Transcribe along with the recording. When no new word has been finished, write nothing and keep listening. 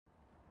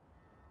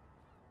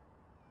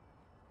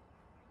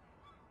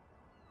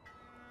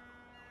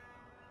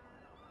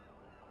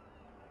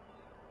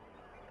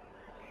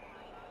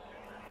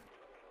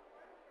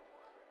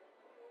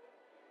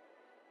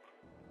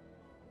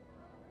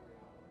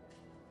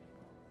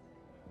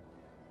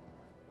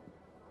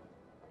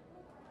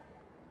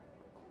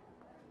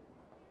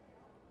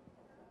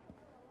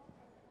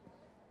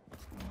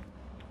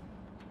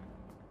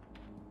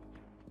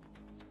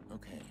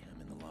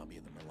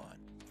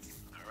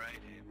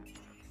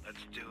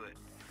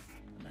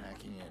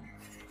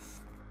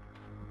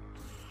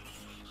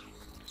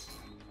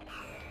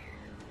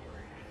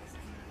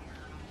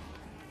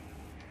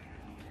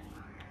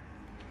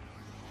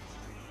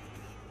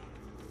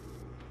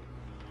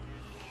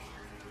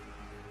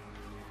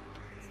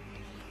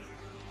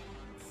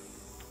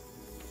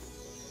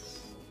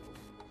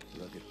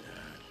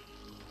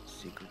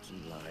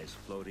1,000 lies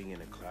floating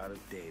in a cloud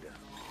of data.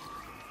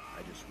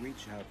 I just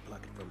reach out,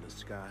 pluck it from the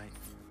sky,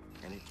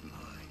 and it's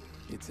mine.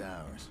 It's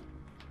ours.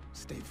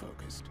 Stay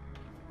focused.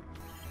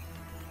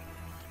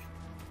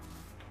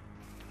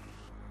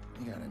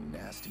 You got a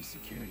nasty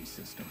security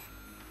system.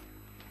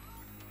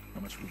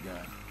 How much we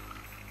got?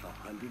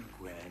 100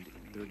 grand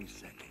in 30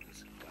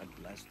 seconds. God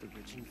bless the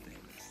rich and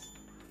famous.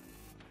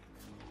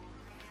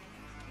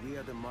 We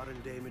are the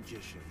modern-day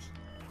magicians,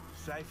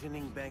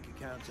 siphoning bank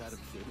accounts out of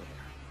thin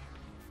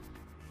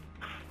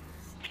air.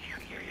 Can you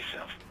hear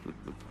yourself? What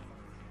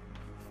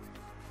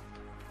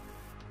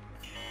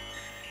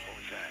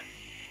was that?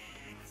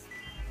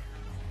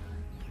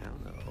 Hell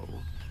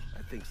no.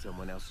 I think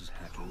someone else is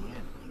hacking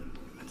in.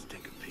 Let's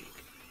take a peek.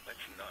 Let's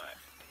not.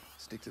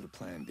 Stick to the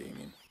plan,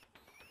 Damien.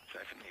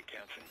 Siphon the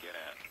accounts and get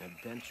out.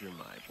 Adventure,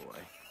 my boy.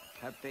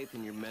 Have faith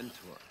in your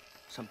mentor.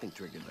 Something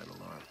triggered that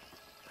alarm.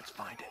 Let's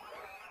find it.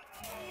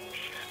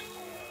 Shit.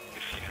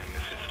 It's scanning the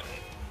system.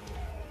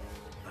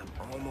 I'm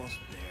almost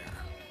there.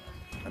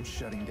 I'm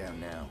shutting down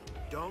now.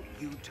 Don't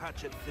you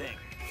touch a thing.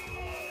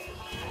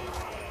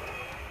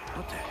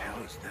 What the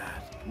hell is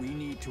that? We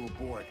need to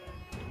abort.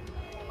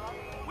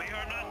 We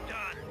are not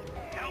done.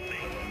 Help me.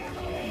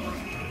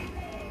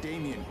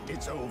 Damien,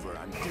 it's over.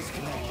 I'm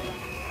disconnected.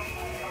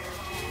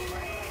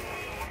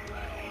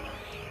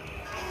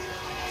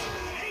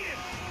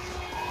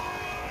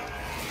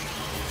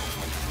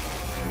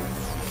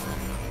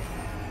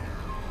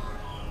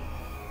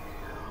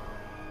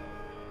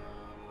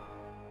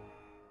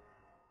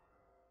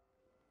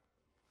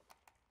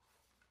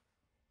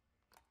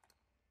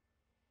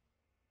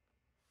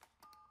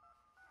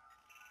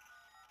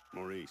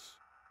 Maurice.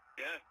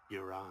 Yeah?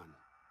 You're on.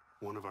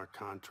 One of our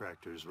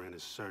contractors ran a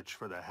search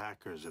for the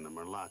hackers in the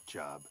Merlot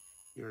job.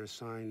 You're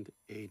assigned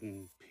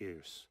Aiden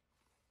Pierce.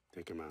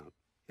 Take him out.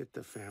 Hit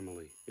the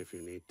family if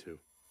you need to.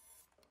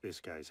 This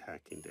guy's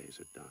hacking days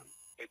are done.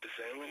 Hit the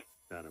family?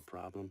 That a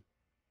problem?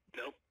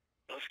 Nope.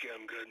 Husky,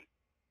 I'm good.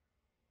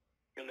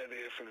 You'll never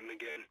hear from him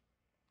again.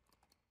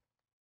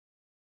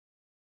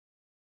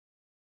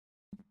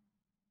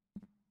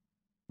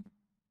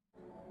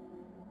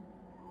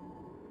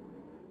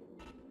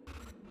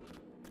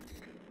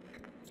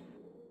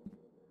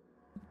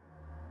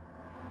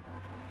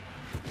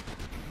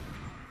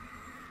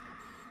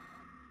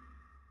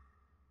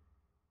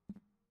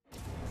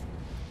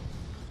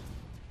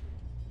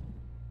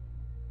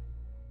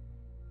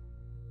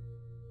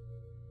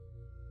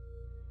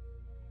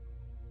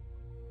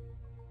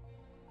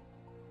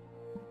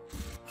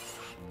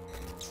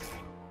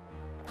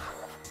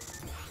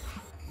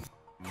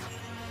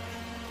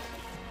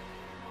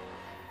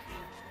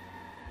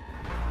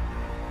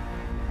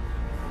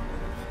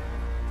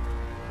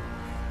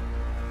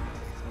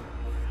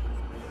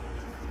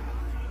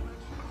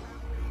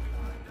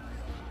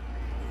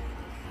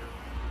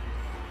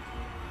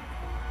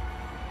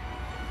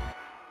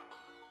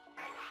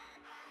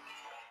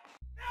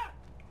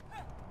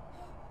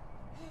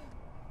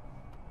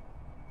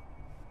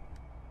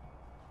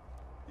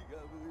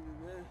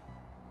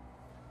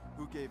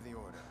 Who gave the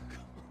order? I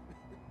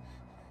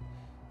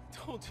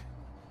don't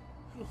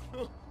know.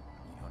 You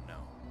don't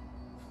know.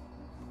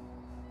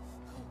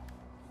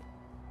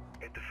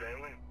 Hit the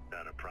family?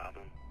 Not a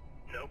problem.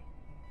 Nope.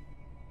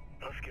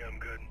 Husky, I'm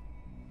good.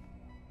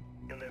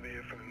 You'll never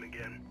hear from him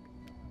again.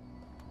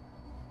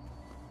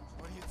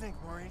 What do you think,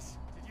 Maurice?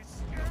 Did you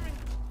scare me?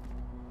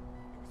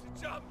 It was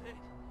a job, man.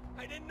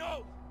 I didn't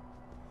know.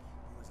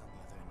 Who was on the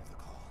other end of the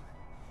call?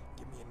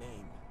 Give me a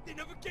name. They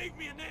never gave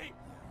me a name.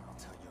 Yeah, I'll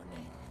tell your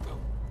name.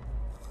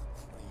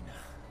 Lena.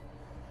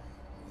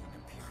 Lena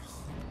Pierce.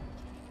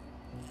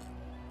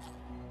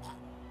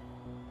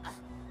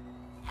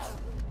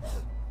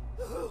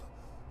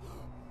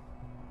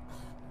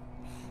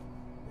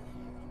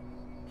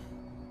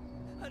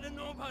 I didn't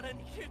know about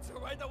any kids,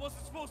 all right? That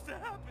wasn't supposed to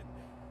happen.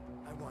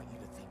 I want you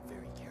to think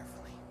very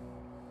carefully.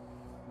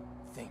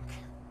 Think.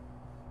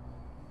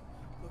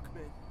 Look,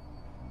 man.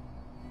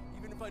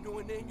 Even if I knew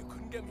a name, you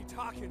couldn't get me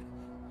talking.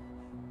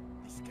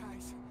 These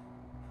guys...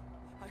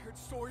 I heard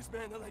stories,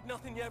 man, that like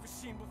nothing you ever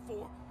seen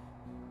before.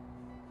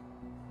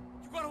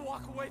 You gotta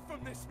walk away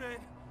from this, man.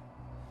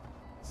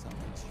 Some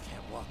things you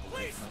can't walk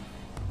away Please! from.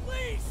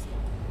 Please!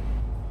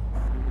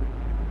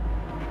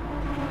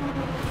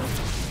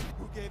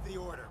 Who gave the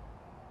order?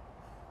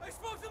 I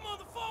spoke to them on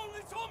the phone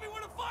and they told me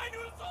where to find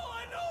you. That's all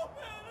I know,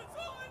 man. That's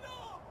all I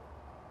know.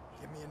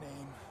 Give me a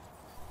name.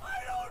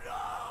 I don't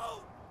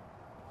know!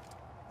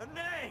 A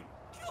name!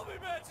 Kill me,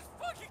 man! Just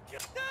fucking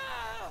kill...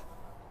 Ah!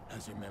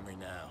 How's your memory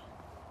now?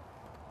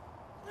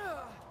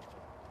 Ah!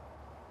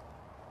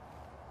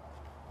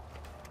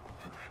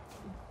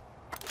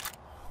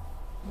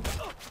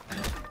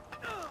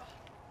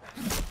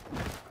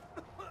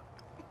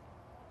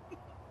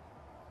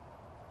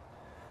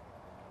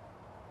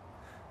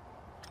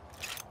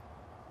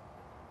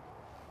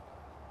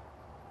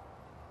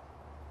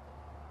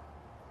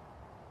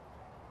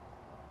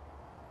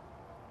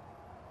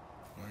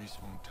 Maurice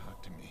won't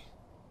talk to me,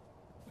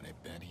 but I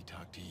bet he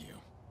talked to you.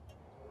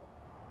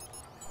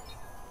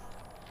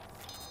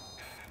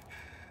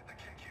 I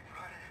can't keep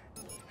running.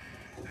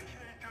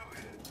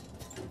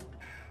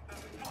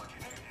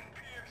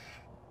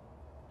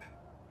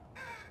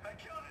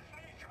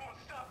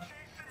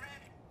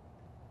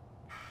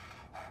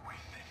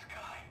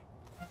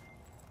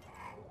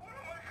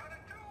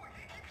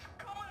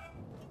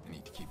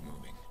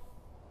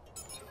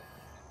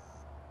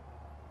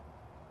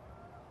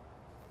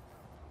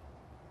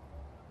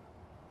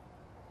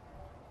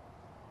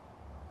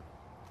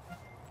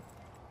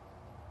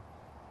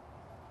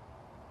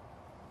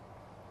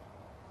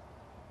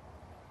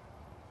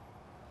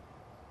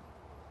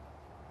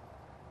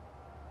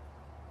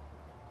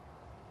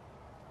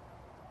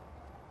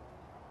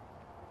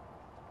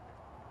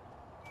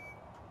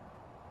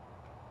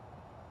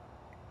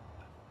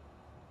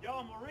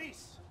 Yo,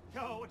 Maurice!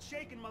 Yo, what's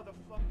shaking,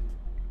 motherfucker?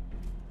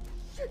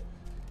 Shit!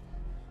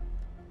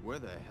 Where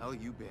the hell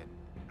you been?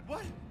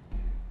 What?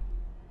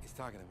 He's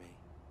talking to me.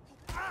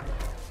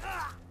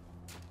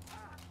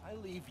 I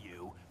leave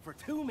you for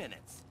 2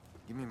 minutes.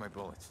 Give me my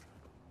bullets.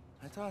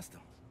 I tossed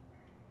him.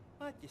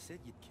 But you said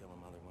you'd kill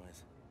him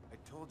otherwise. I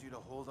told you to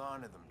hold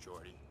on to them,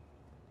 Jordy.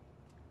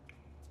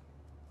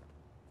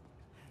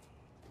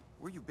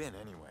 Where you been,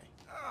 anyway?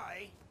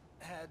 I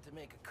had to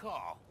make a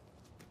call.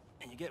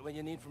 And you get what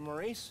you need from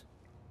Maurice?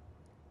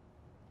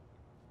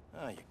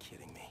 Oh, you're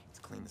kidding me. Let's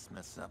clean this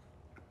mess up.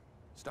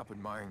 Stop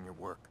admiring your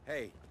work.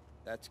 Hey,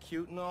 that's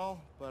cute and all,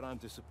 but I'm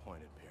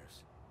disappointed,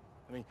 Pierce.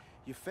 I mean,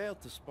 you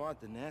failed to spot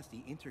the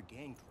nasty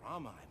inter-gang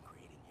drama I'm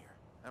creating here.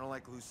 I don't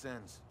like loose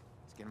ends.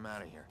 Let's get him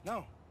out of here.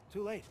 No,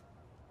 too late.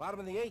 Bottom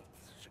of the 8th.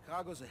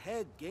 Chicago's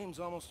ahead. Game's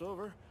almost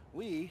over.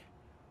 We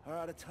are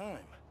out of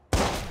time.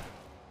 Huh.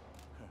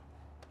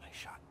 Nice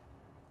shot.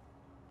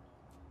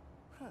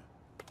 Huh.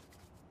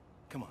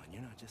 Come on,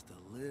 you're not just a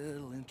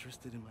little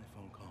interested in my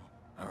phone call?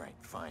 All right,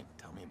 fine.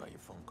 Tell me about your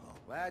phone call.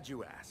 Glad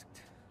you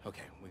asked.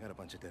 Okay, we got a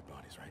bunch of dead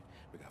bodies, right?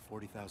 We got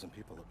 40,000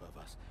 people above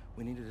us.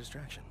 We need a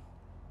distraction.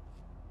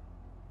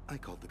 I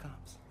called the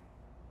cops.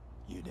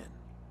 You did.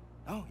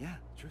 Oh, yeah,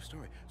 true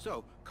story.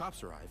 So,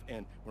 cops arrive,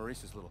 and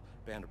Maurice's little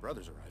band of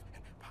brothers arrive,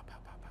 and pow, pow,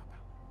 pow, pow, pow.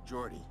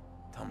 Jordy,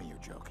 tell me you're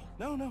joking.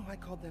 No, I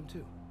called them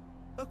too.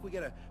 Look, we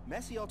get a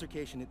messy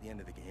altercation at the end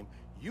of the game.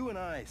 You and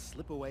I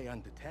slip away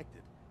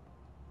undetected.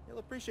 You'll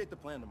appreciate the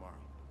plan tomorrow.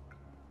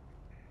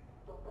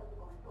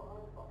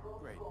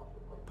 Great.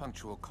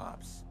 Punctual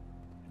cops.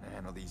 I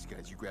handle these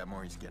guys. You grab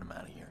Maurice, get him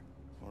out of here.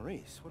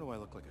 Maurice, what do I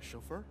look like, a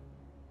chauffeur?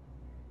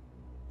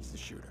 He's the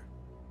shooter.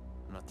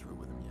 I'm not through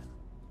with him yet.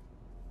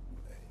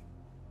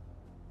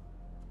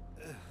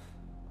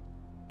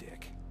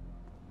 Dick.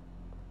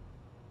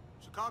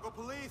 Chicago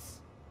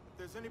Police! If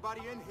there's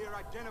anybody in here,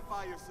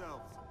 identify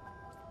yourselves.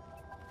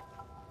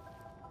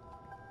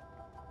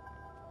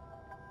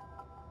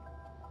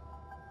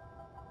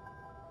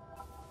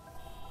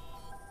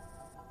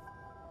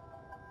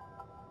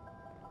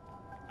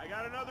 I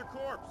got another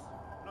corpse.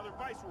 Another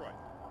viceroy.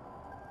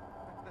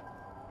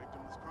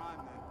 Victimless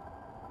crime, then.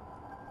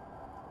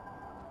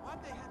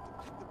 Why'd they have to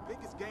pick the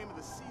biggest game of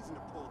the season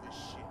to pull this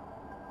shit?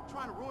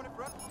 Trying to ruin it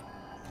for us? What's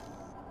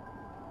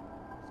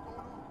going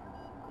on here?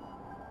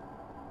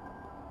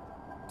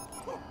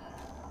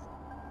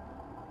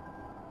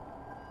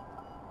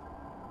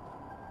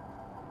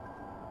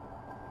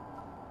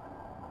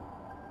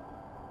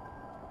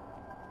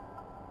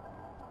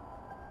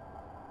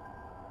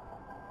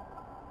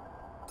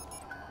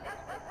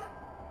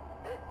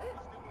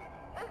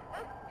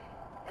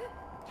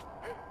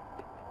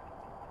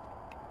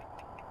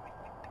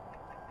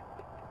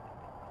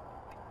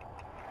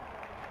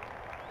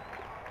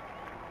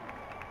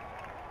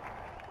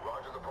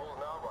 Roger the polls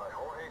now by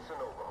Jorge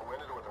Sonova, who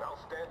ended with an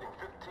outstanding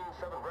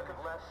 15-7 record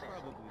last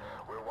season.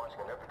 We're watching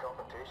an epic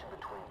confrontation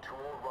between two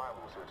old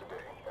rivals here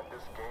today, and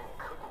this game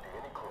couldn't be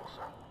any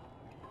closer.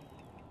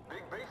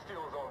 Big Bay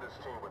Steel is on this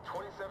team with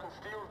 27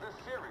 steals this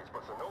series,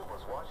 but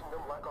Sonova's watching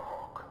them like a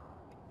hawk.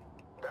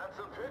 That's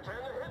a pitch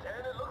and a hit,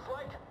 and it looks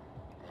like...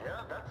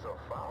 yeah, that's a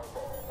foul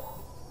ball.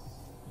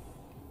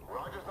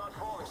 Roger's not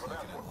falling for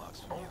that one.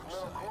 Both men,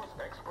 of course,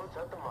 experts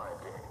at the mind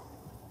game.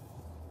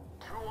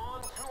 2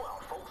 on, 2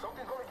 out, folks.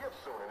 Something's gonna give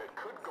soon, and it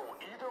could go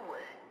either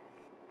way.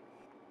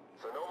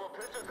 Sonova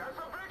pitches, that's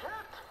a big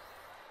hit!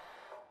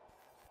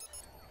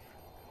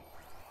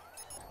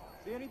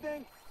 See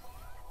anything?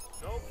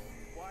 Nope.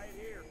 Quiet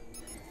here.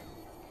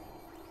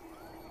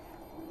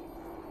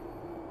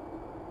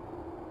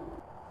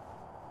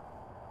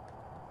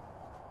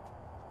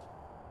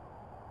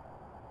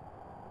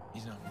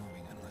 He's not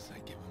moving unless I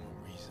give him a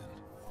reason.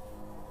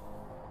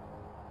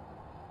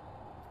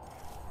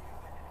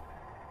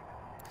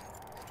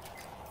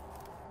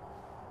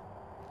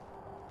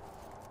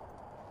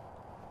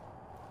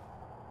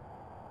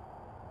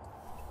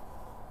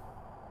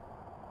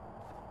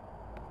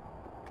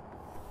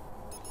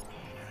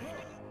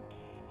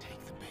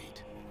 Take the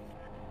bait.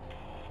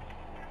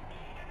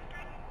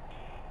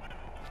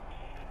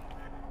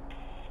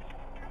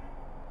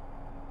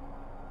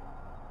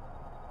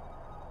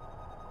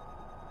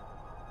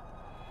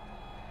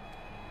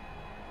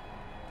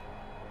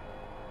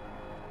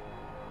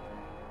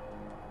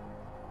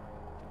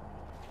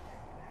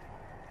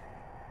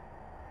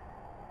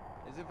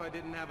 As if I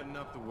didn't have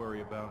enough to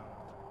worry about.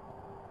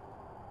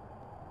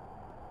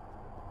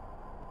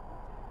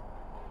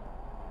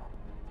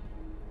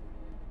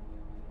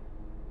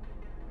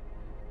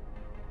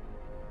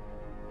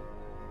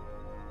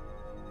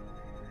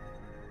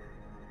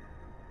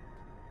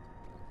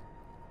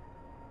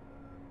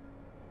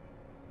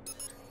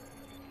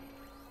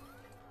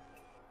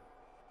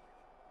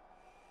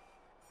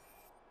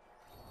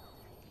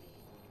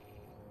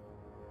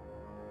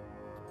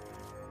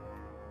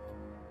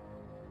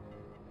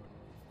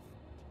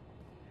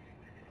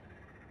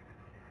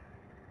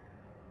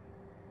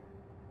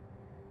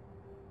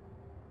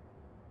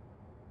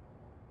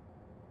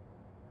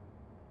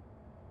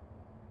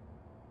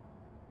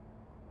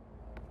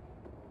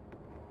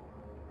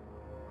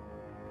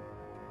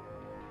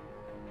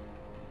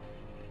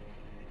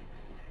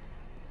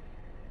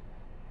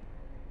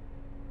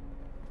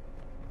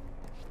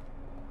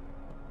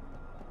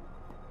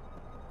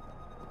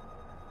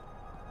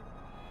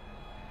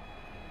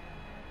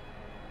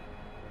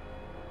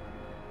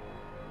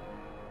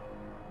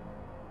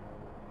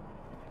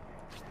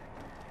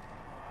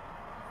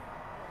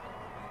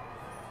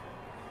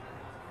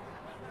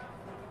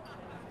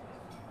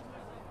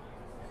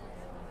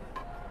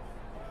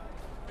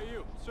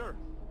 Sir.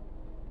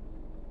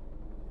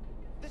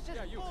 This is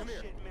Yeah, you, come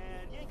bullshit, here.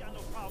 man. You ain't got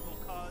no problem,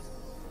 cuz.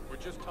 We're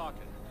just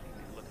talking.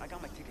 Look, I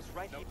got my tickets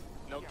right here.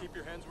 No, keep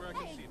your hands where I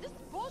can see This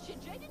them. is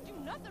bullshit. Jay didn't do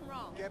nothing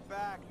wrong. Get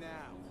back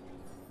now.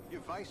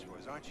 You're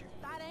viceroys, aren't you?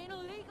 That ain't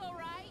illegal,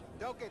 right?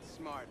 Don't get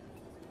smart.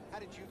 How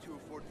did you two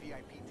afford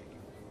VIP tickets?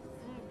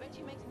 Bet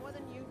you makes more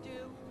than you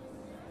do.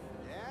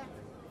 Yeah?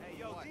 Hey,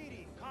 yo, What?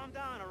 Didi, calm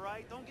down, all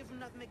right? Don't give him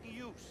nothing to make a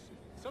use.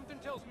 Something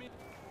tells me...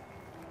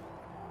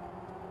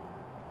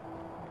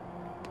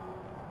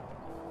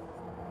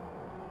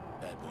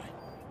 Bad boy.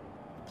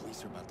 The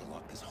police are about to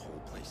lock this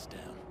whole place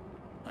down.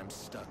 I'm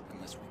stuck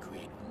unless we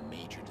create a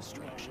major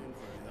distraction.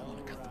 I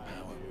want to cut the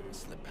power and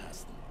slip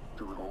past them.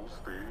 To the whole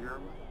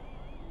stadium?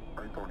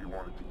 I thought you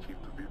wanted to keep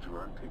the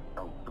vigilante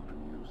out of the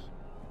news.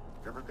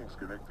 Everything's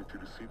connected to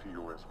the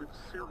CTOS with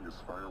a serious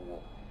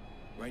firewall.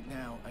 Right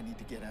now, I need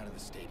to get out of the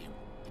stadium.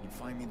 Can you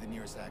find me the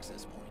nearest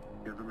access point?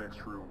 In the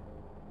next room.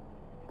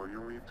 But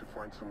you'll need to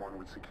find someone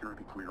with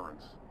security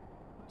clearance.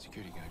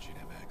 Security guard should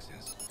have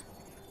access.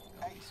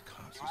 Hey, These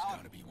cops, you there's Alan?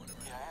 gotta be one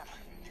around. Yeah, I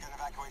am. You got an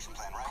evacuation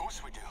plan, right? Of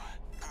course we do.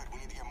 Good, we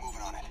need to get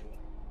moving on it.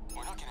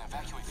 We're looking to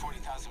evacuate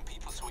 40,000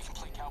 people so we can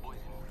play cowboys.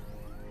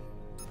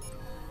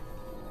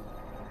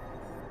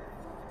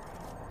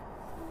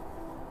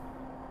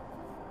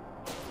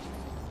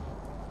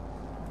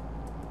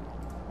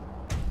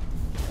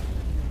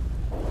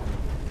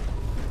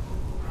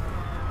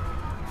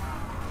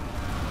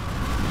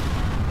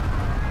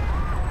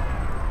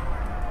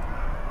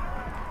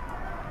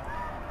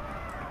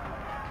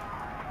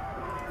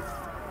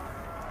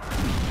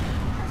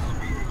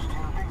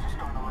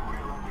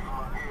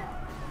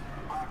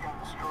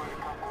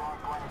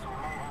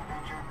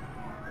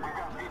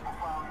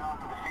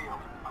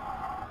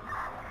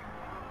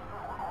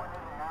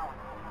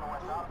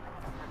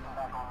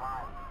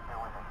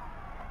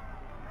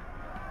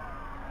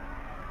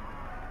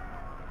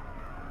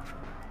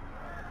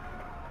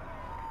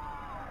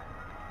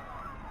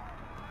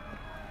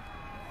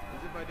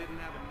 As if I didn't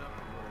have enough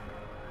to worry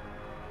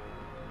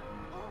about.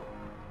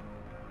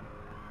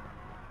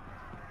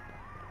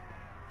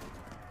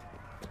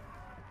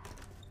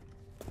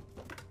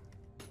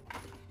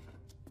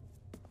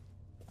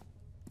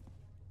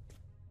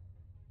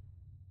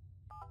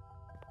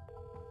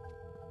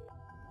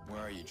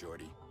 Where are you,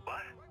 Jordy?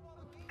 What?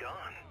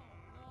 Gone.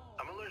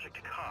 I'm allergic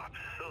to cops,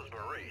 so's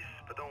Maurice,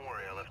 but don't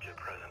worry, I left you a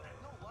present.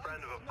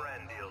 Friend of a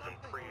friend deals in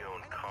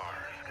pre-owned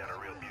cars. Got a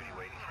real beauty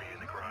waiting for you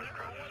in the garage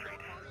across the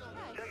street.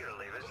 Take it or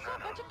leave it, I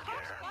A bunch don't of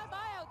cops care. fly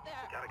by out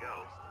there. Gotta go.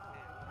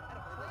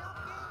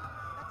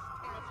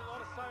 That's a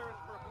lot of sirens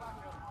for a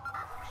blackout.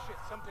 Shit,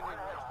 something ain't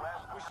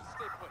right. We should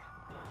stay put.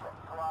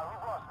 Come on,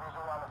 we've lost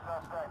visual on the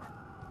suspect.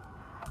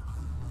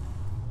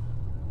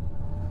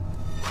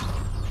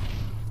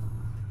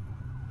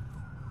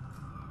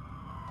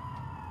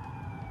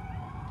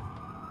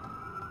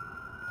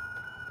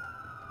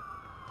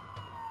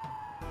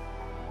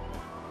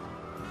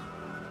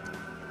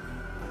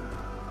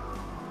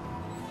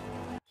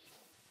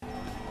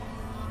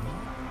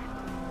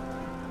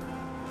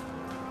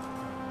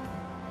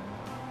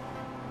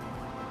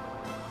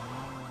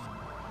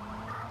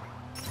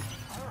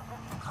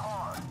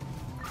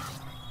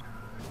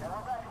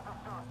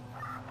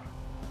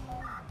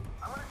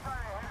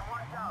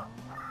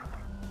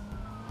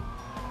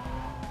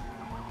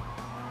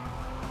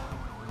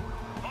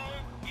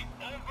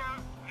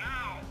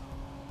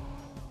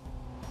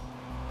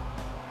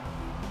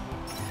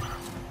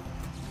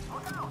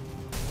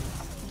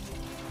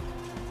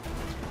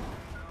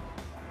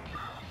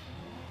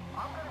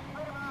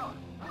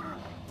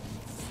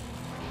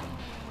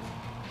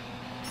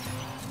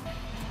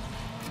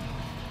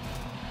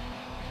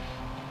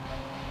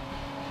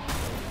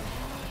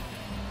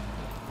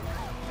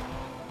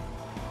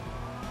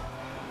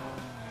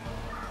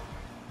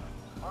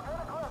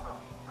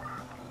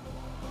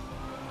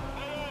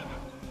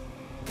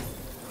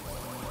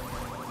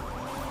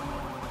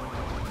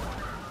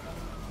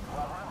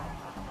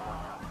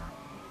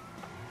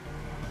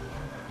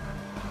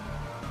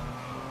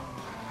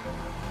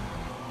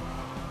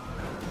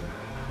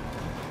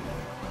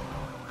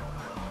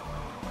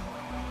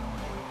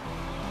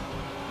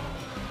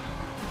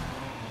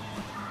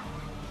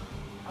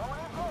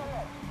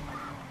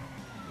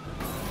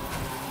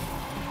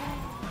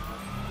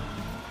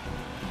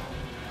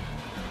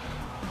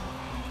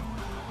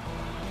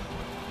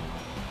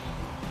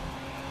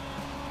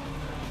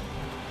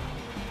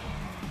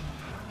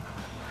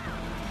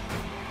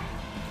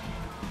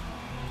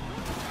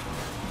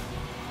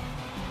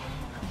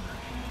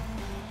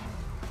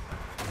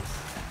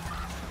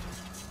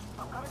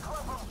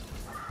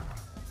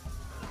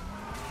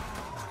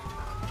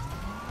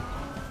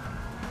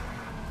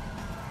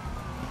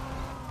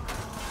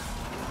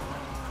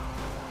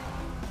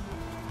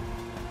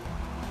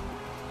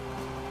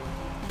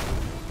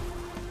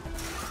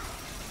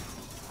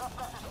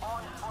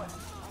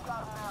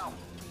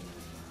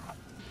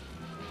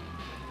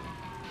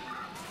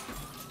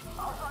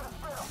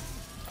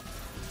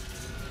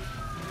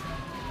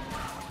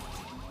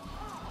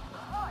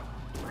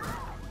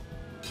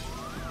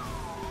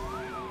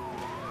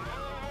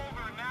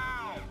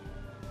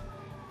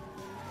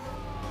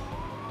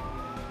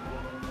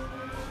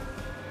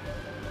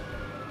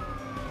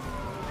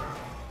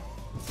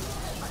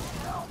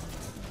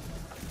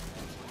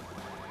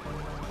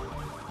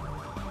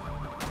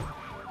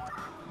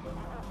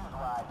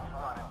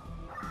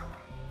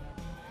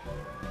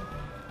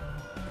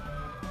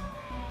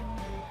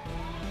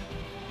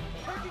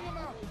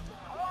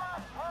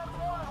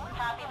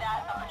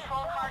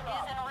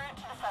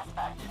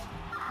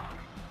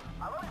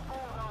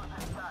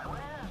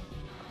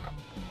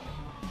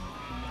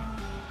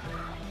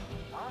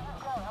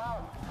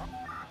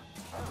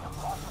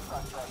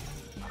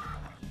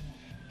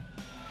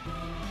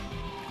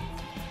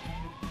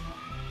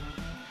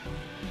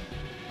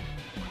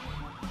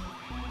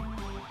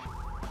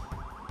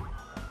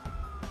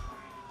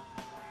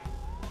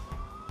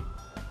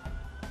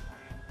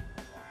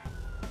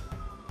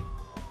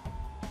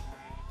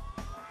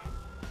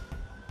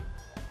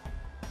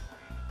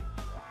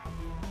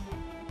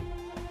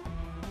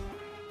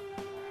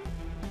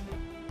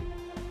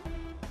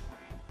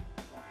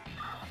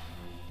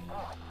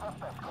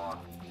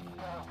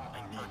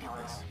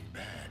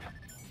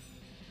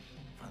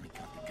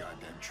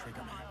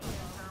 trigger, man.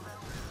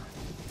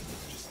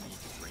 Just need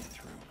to break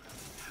through.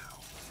 How?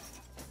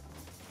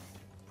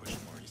 Push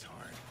Marty's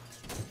hard.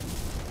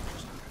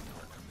 There's not gonna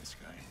work on this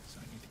guy, so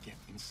I need to get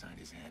inside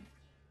his head.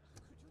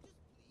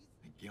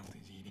 The guilt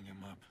is eating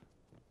him up.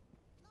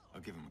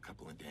 I'll give him a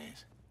couple of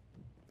days.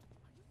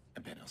 I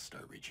bet he'll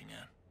start reaching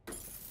out.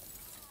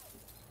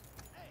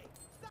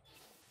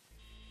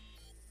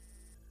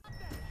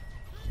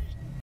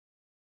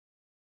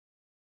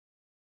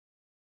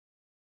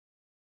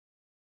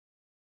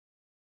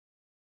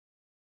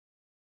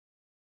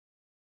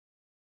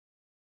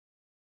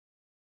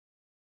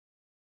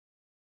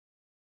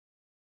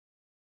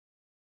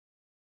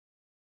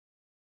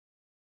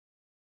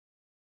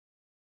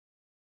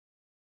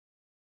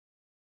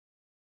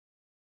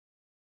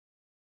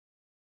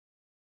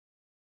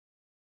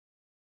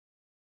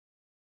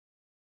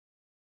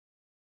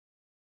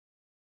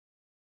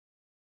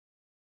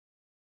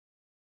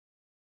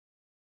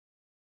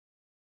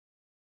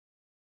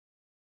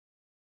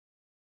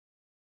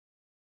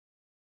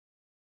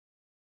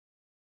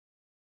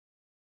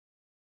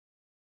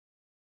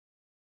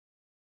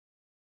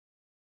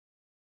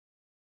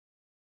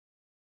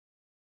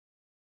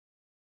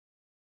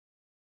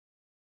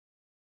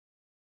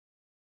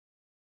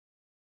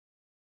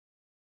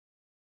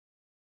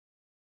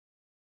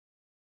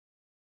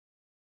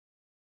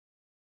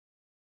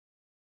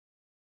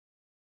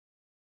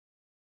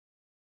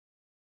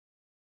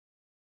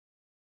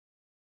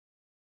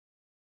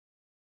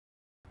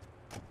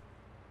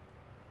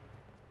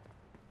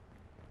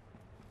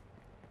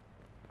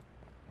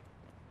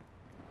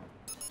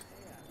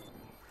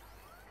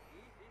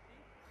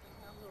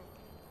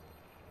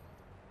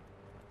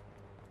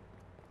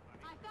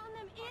 I found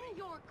them in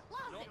your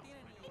closet!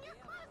 In your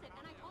closet!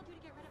 And I told you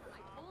to get rid of them.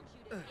 I told you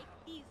to take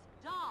these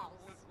dolls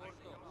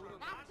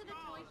back to the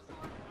toy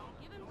store,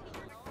 give them to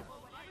your or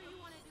whatever you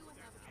want to do with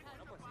them, because I can't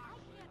have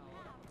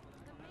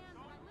the man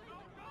who I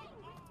literally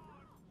playing with.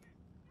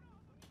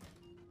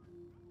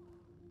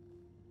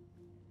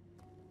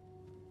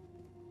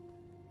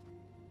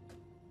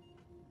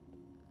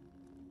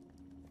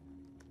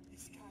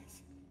 These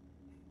guys,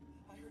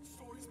 I heard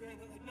stories,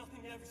 man, that like nothing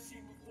you ever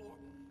seen before.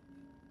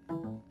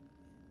 You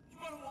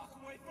gotta walk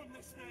away from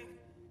this, man.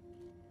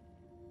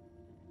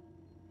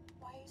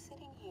 Why are you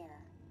sitting here?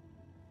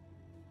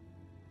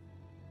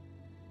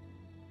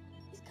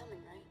 He's coming,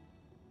 right?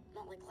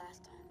 Not like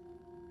last time.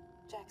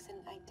 Jackson,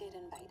 I did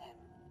invite him.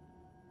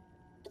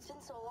 It's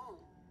been so long.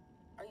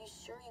 Are you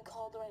sure you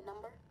called the right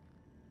number?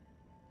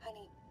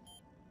 Honey,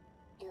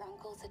 your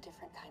uncle's a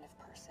different kind of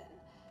person.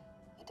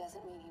 It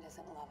doesn't mean he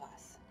doesn't love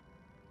us.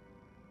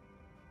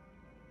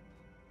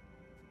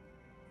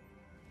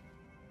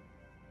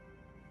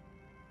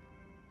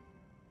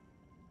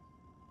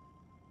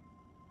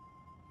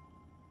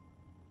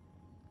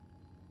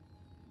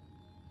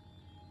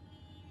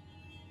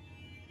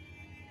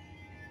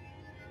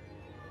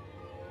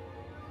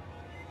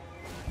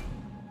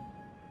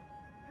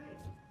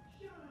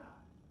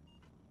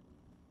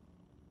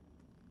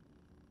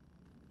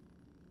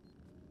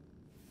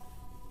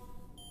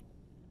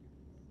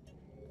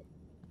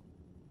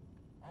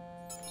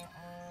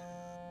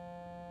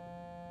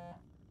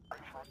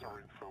 Our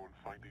info in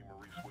finding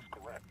Maurice was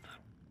correct.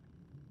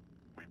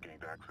 We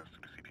gained access to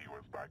the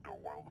CTOS backdoor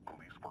while the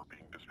police were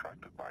being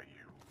distracted by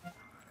you.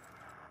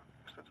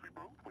 Since we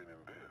both win in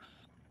this,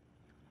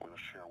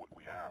 we'll share what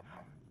we have.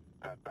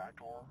 That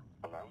backdoor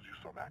allows you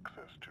some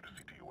access to the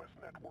CTOS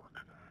network.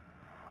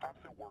 I'm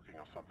still working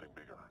on something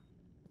bigger.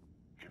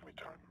 Give me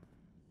time.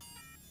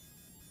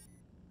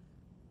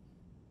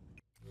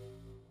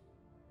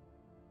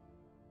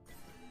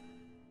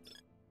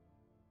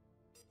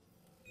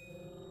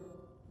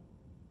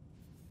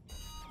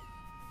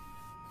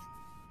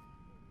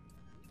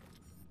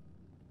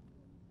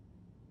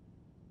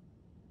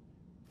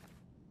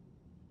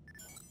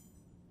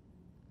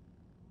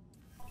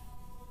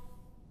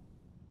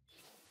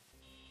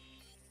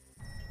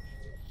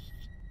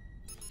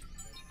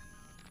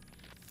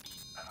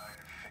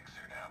 I'd fix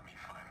her to help me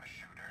find the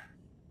shooter.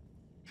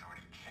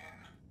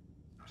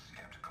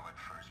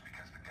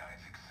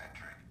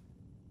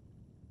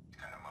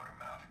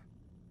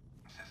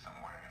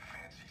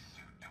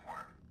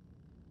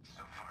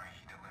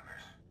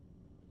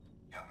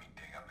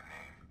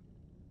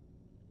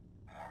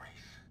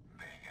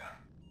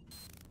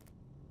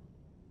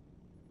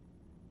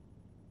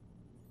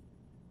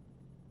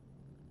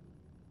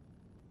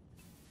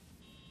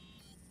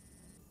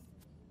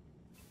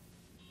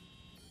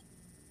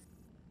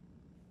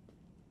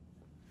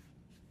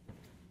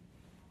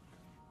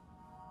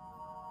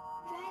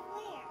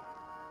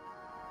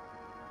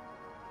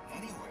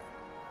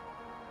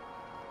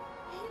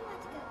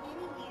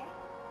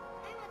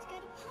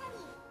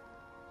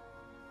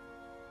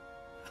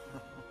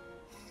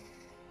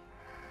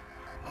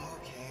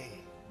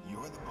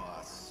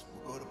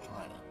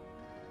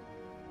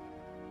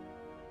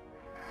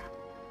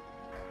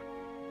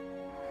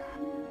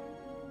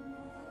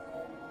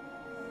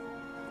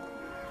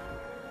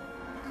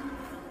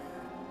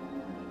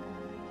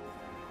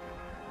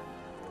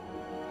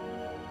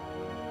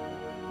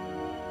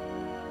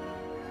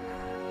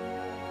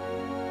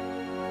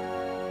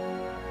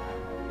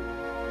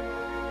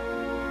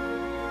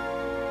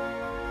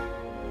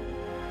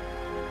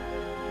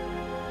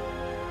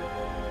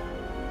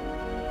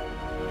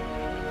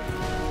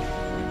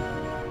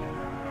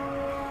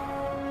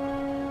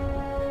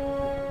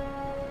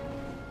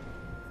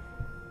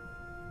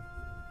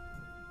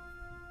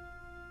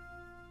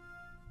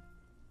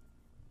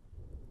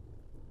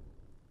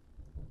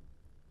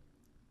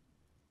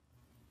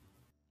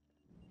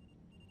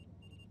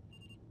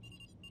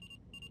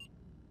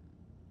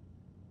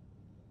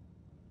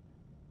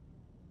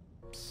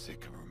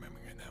 sick of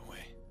remembering her that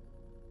way.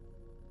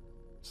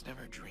 It's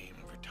never a dream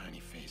of her tiny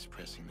face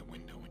pressing the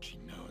window when she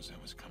knows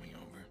I was coming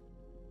over.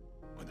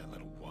 Or that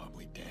little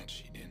wobbly dance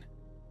she did.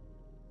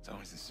 It's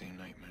always the same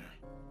nightmare.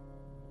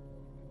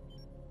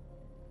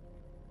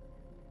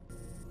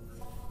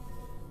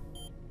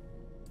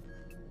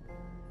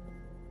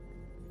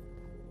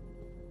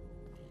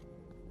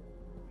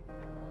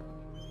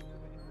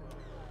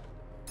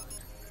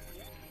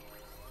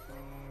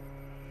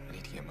 I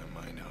need to get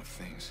my mind off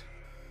things.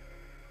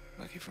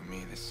 Lucky for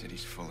me, this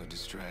city's full of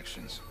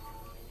distractions.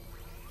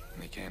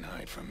 And they can't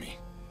hide from me.